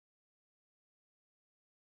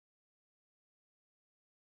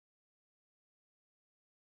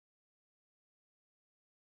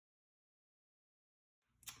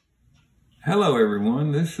Hello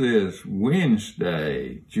everyone, this is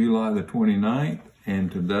Wednesday, July the 29th,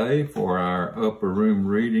 and today for our upper room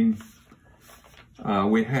reading,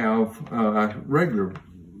 we have our regular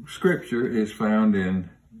scripture is found in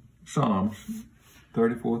Psalms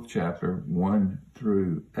 34th chapter 1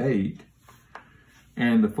 through 8,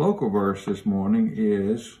 and the focal verse this morning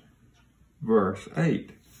is verse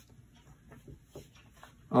 8.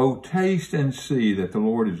 Oh, taste and see that the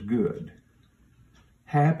Lord is good.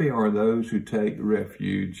 Happy are those who take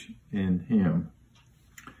refuge in him.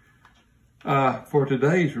 For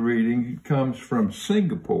today's reading, it comes from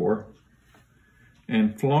Singapore,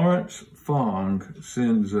 and Florence Fong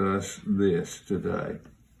sends us this today.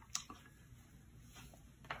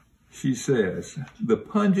 She says, the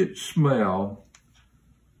pungent smell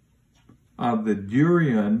of the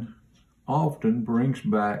durian often brings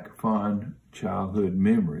back fond childhood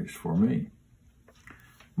memories for me.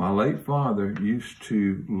 My late father used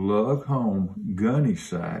to lug home gunny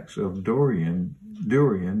sacks of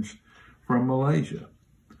durians from Malaysia.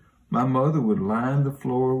 My mother would line the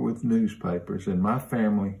floor with newspapers, and my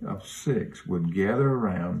family of 6 would gather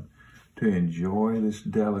around to enjoy this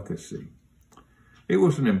delicacy. It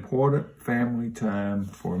was an important family time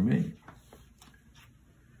for me.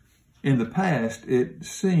 In the past, it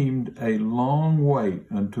seemed a long wait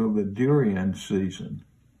until the durian season,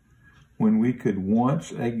 when we could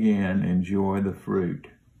once again enjoy the fruit.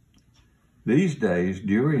 These days,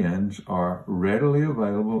 durians are readily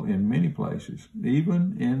available in many places,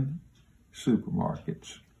 even in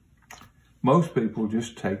supermarkets. Most people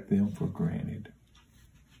just take them for granted.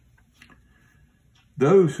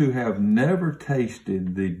 Those who have never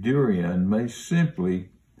tasted the durian may simply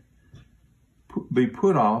be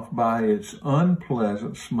put off by its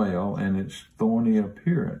unpleasant smell and its thorny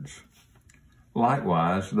appearance.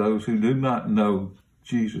 Likewise, those who do not know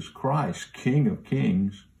Jesus Christ, King of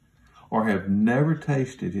Kings, or have never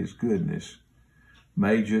tasted his goodness,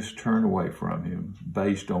 may just turn away from him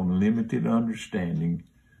based on limited understanding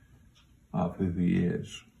of who he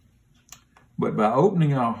is. But by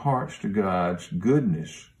opening our hearts to God's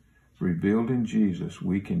goodness revealed in Jesus,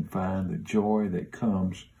 we can find the joy that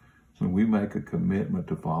comes when we make a commitment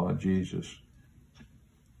to follow Jesus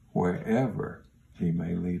wherever he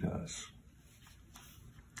may lead us.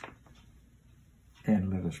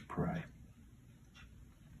 And let us pray.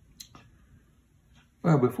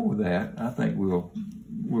 Well, before that, I think we'll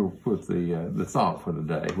put the thought for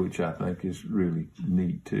today, which I think is really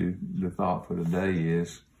neat too. The thought for today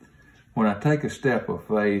is, when I take a step of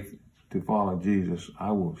faith to follow Jesus,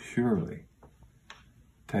 I will surely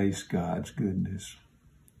taste God's goodness.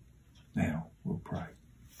 Now, we'll pray.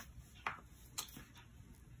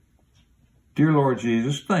 Dear Lord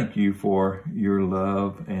Jesus, thank you for your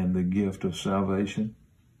love and the gift of salvation.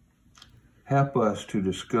 Help us to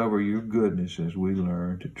discover your goodness as we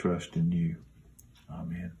learn to trust in you.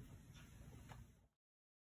 Amen.